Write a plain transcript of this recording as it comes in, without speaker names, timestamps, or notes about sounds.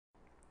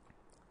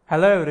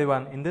Hello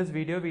everyone, in this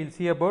video we will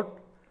see about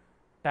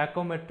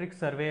tachometric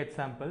survey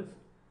examples.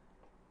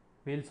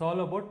 We will solve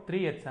about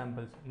 3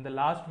 examples. In the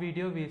last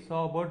video we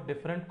saw about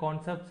different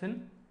concepts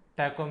in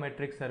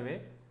tachometric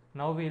survey.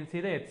 Now we will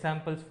see the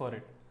examples for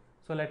it.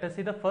 So let us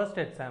see the first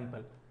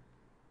example.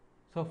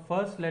 So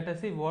first let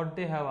us see what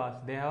they have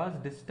asked. They have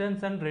asked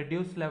distance and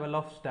reduced level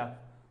of staff.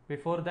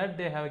 Before that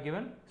they have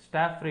given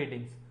staff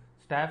readings.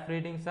 Staff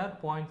readings are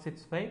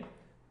 0.65,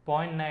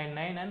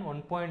 0.99 and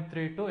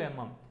 1.32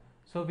 mm.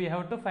 So we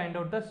have to find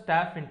out the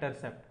staff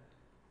intercept.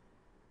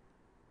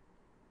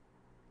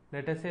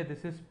 Let us say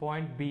this is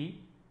point B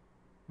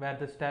where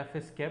the staff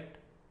is kept.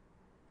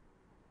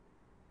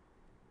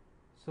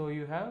 So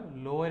you have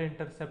lower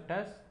intercept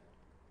as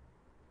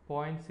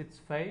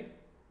 0.65,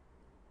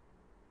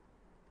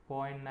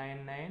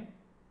 0.99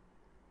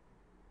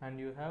 and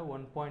you have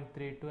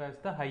 1.32 as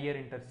the higher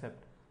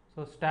intercept.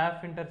 So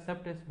staff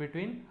intercept is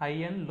between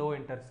high and low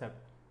intercept,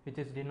 which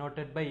is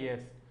denoted by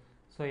S.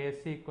 So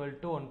S equal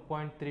to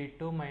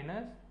 1.32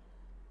 minus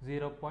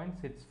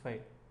 0.65,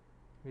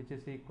 which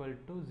is equal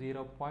to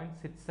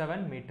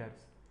 0.67 meters.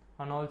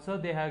 And also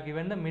they have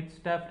given the mid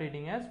staff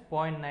reading as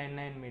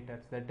 0.99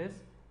 meters, that is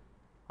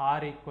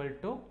R equal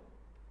to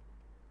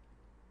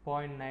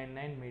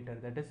 0.99 meter,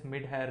 that is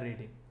mid hair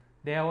reading.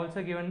 They have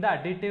also given the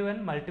additive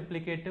and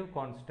multiplicative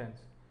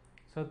constants.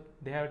 So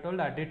they have told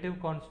additive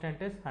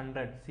constant is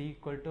 100, C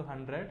equal to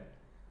 100,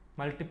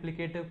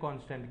 multiplicative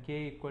constant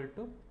K equal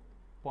to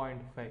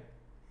 0.5.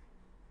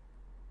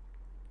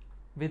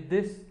 With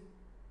this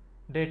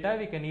data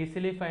we can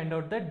easily find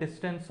out the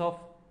distance of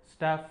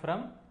staff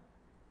from,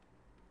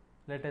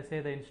 let us say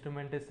the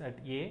instrument is at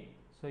A,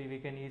 so we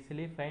can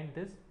easily find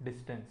this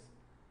distance.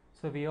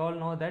 So we all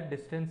know that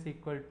distance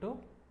equal to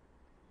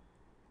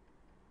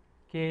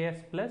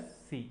Ks plus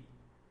C.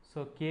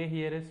 So K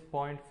here is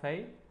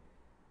 0.5,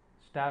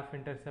 staff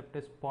intercept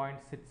is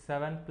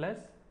 0.67 plus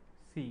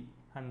C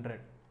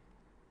 100.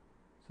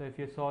 So if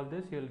you solve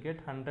this you will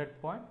get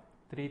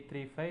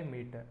 100.335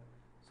 meter.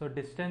 So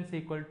distance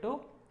equal to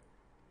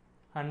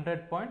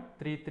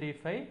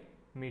 100.335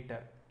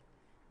 meter.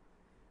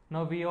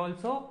 Now we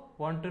also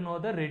want to know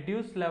the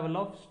reduced level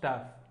of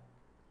staff,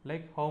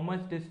 like how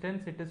much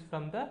distance it is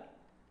from the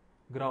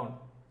ground,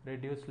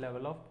 reduced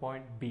level of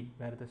point B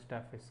where the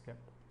staff is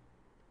kept.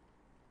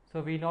 So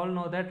we all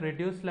know that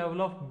reduced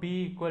level of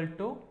B equal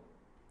to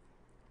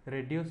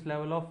reduced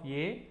level of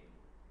A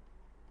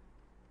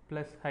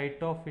plus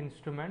height of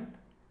instrument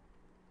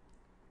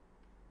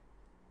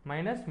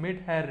minus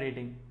mid hair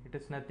reading. It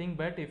is nothing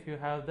but if you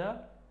have the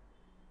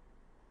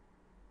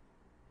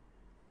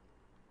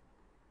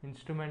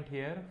instrument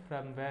here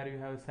from where you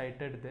have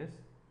cited this.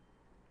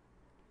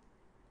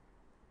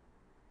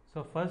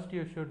 So first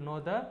you should know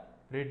the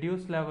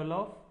reduced level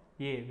of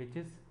A, which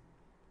is,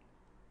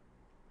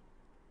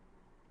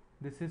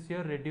 this is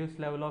your reduced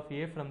level of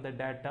A from the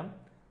datum.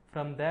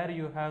 From there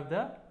you have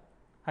the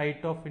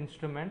height of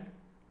instrument,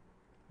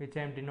 which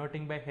I am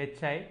denoting by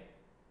HI,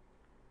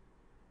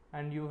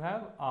 and you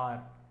have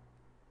R.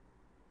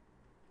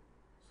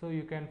 So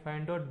you can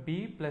find out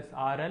B plus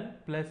RL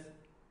plus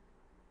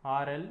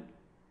RL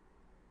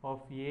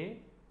of A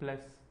plus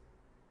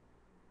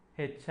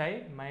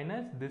HI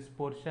minus this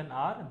portion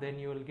R, then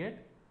you will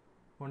get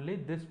only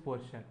this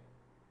portion.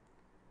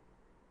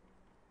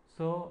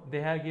 So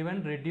they have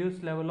given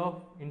reduced level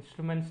of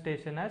instrument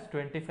station as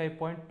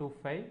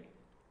 25.25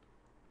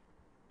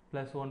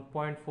 plus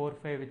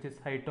 1.45, which is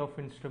height of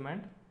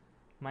instrument,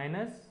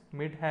 minus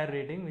mid hair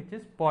reading, which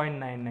is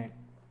 0.99.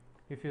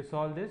 If you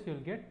solve this you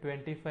will get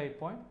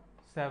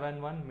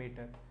 25.71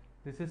 meter.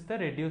 This is the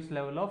reduced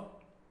level of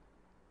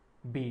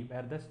B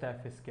where the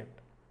staff is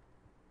kept.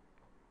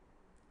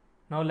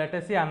 Now let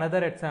us see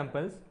another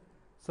examples.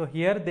 So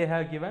here they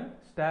have given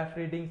staff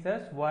readings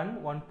as 1,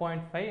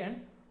 1.5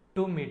 and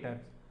 2 meters.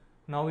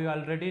 Now you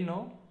already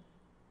know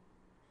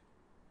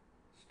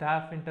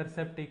staff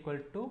intercept equal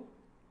to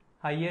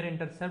higher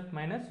intercept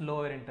minus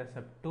lower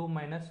intercept, 2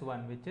 minus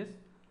 1, which is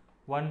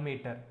 1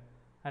 meter,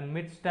 and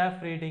mid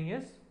staff reading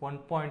is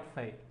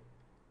 1.5.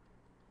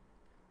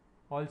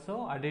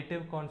 Also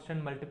additive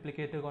constant,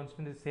 multiplicative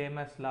constant is same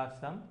as last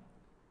sum.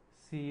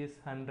 C is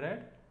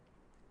 100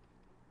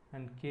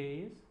 and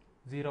K is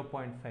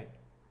 0.5.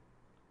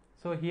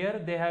 So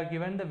here they have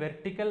given the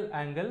vertical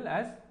angle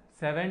as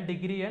 7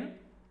 degree and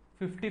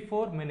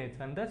 54 minutes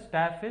and the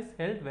staff is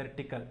held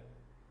vertical.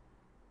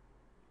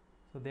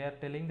 So they are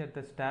telling that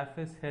the staff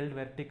is held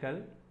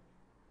vertical,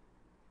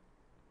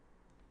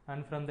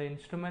 and from the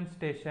instrument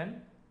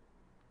station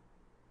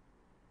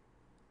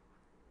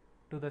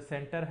to the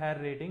center hair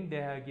reading they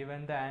have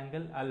given the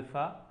angle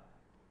alpha,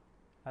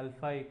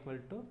 alpha equal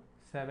to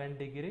 7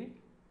 degree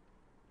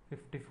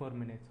 54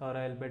 minutes, or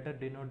I will better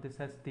denote this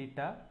as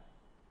theta,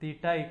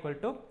 theta equal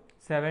to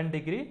 7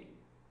 degree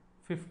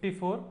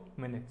 54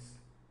 minutes.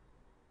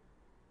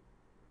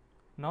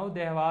 Now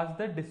they have asked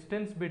the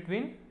distance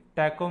between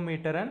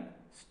tachometer and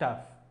staff.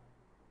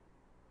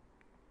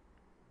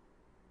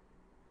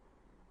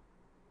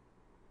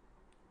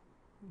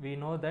 We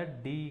know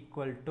that D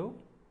equal to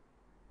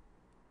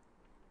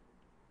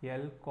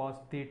L cos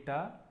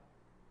theta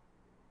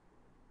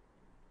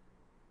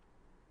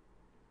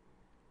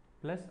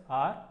plus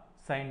R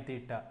sin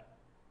theta,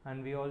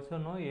 and we also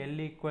know L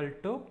equal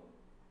to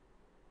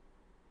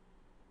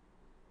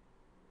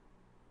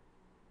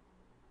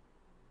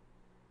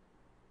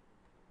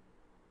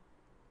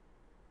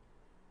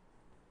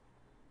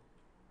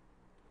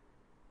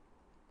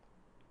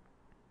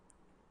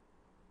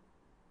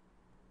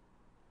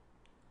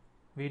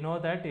we know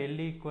that L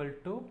equal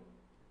to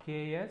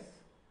Ks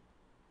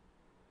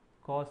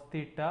cos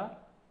theta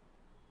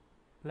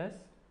plus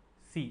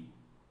C.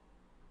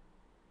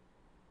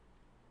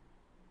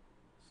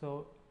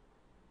 So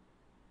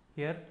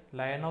here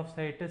line of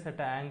sight is at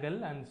an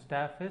angle and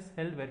staff is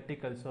held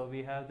vertical, so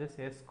we have this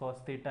S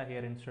cos theta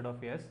here instead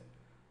of S.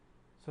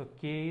 So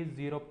K is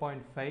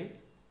 0.5,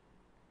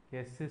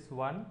 S is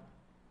 1,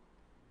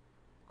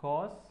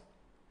 cos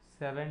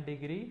 7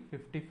 degree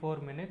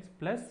 54 minutes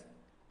plus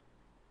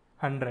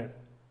 100.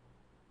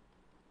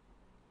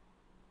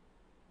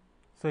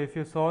 So if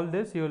you solve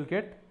this, you will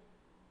get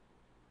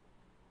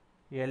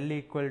L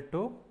equal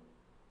to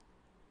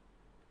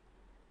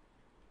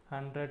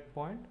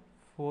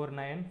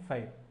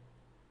 100.495.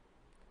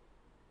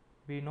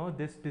 We know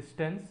this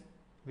distance,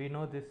 we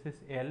know this is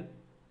L,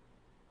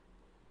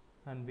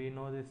 and we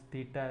know this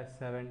theta is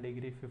 7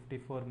 degree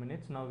 54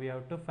 minutes. Now we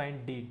have to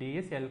find D. D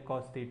is L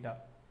cos theta.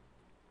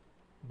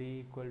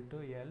 D equal to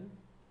L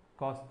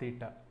cos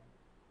theta.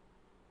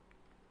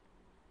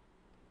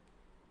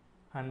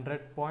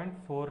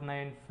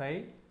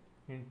 100.495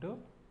 into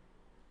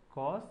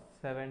cos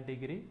 7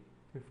 degree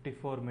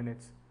 54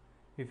 minutes.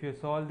 If you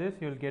solve this,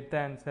 you will get the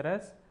answer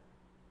as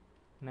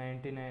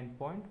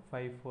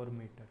 99.54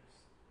 meters.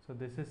 So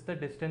this is the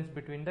distance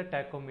between the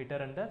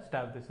tachometer and the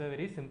staff. This is a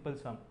very simple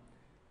sum.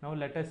 Now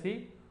let us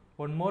see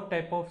one more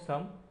type of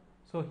sum.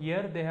 So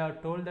here they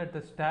have told that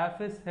the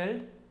staff is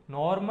held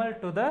normal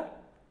to the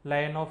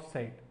line of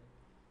sight.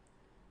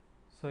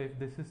 So if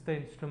this is the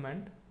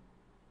instrument,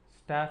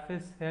 staff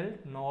is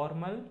held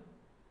normal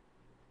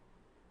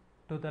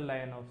to the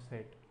line of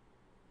sight.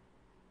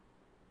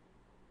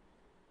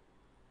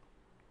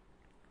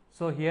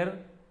 So here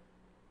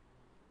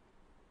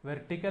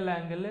vertical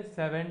angle is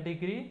 7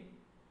 degree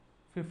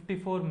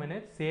 54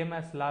 minutes, same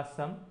as last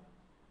sum.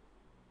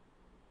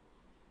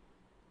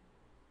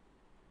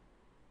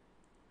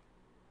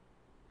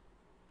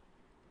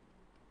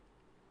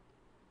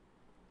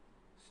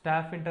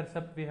 Staff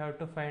intercept we have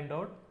to find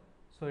out.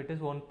 So it is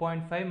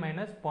 1.5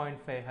 minus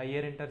 0.5,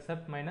 higher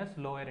intercept minus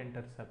lower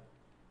intercept,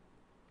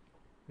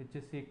 which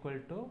is equal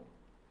to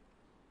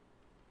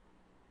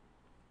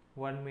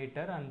 1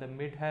 meter, and the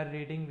mid hair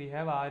reading we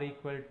have R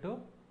equal to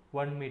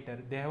 1 meter.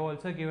 They have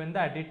also given the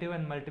additive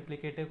and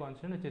multiplicative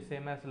constant, which is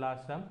same as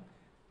last sum.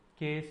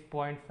 K is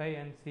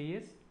 0.5 and C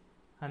is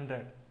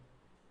 100.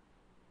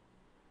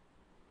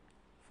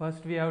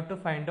 First we have to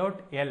find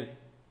out L.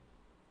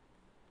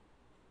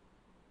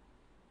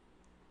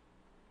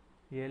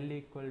 L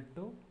equal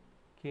to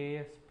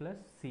Ks plus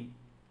C.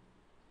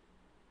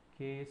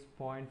 K is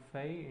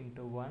 0.5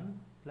 into 1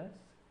 plus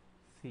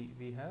C.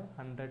 We have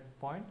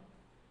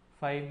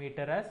 100.5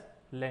 meter as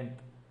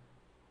length.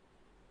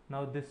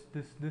 Now this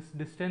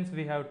distance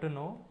we have to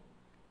know.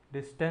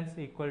 Distance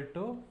equal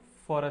to,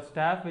 for a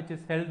staff which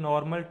is held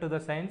normal to the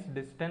signs,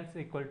 distance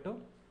equal to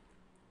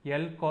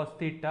L cos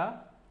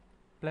theta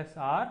plus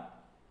R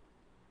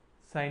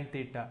sin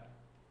theta.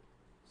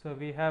 So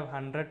we have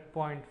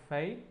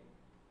 100.5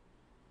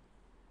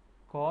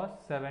 cos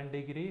 7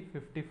 degree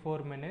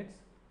 54 minutes.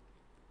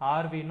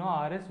 R we know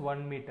R is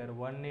 1 meter,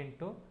 1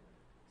 into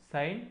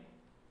sin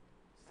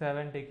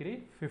 7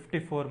 degree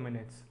 54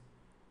 minutes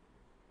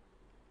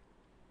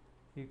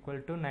equal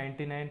to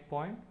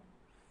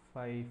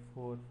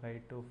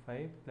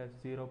 99.54525 plus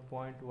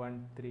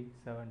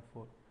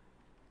 0.1374.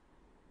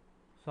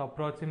 So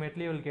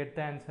approximately you will get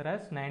the answer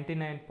as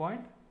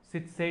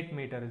 99.68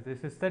 meters.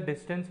 This is the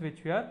distance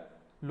which we are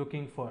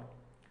looking for.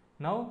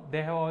 Now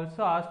they have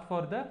also asked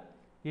for the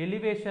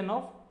elevation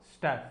of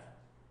staff.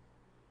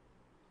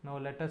 Now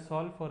let us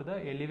solve for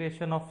the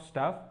elevation of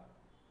staff.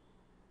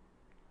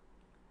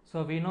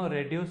 So we know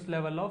reduced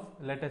level of,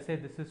 let us say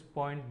this is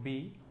point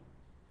B.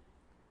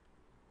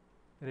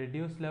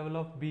 Reduced level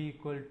of B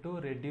equal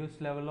to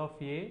reduced level of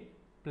A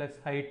plus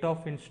height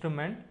of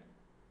instrument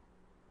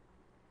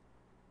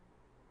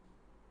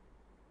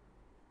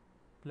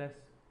plus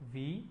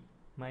V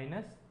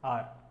minus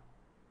R.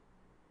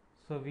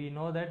 So we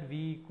know that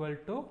V equal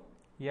to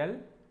L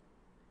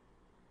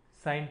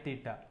sin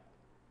theta.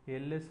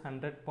 L is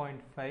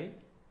 100.5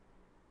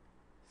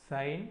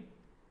 sin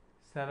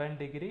 7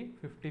 degree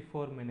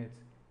 54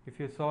 minutes. If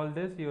you solve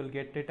this, you will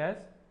get it as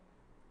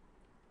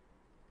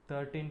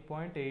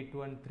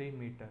 13.813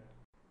 meter.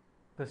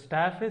 The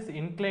staff is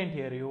inclined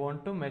here. You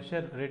want to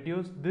measure,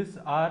 reduce this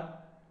R.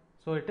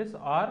 So it is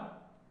R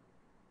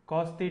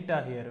cos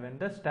theta here when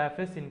the staff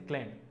is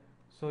inclined.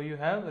 So you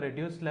have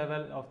reduced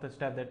level of the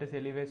staff, that is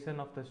elevation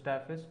of the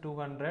staff is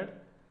 200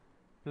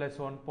 plus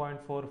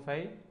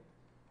 1.45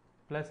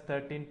 plus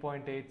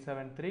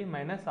 13.873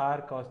 minus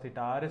R cos theta.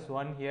 R is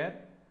 1 here,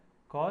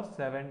 cos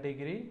 7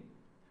 degree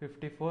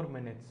 54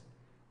 minutes.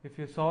 If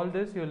you solve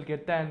this, you will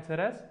get the answer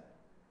as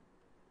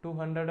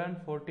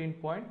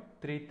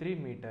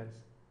 214.33 meters.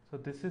 So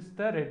this is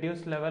the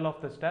reduced level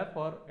of the step,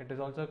 or it is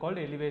also called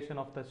elevation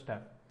of the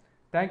step.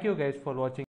 Thank you guys for watching.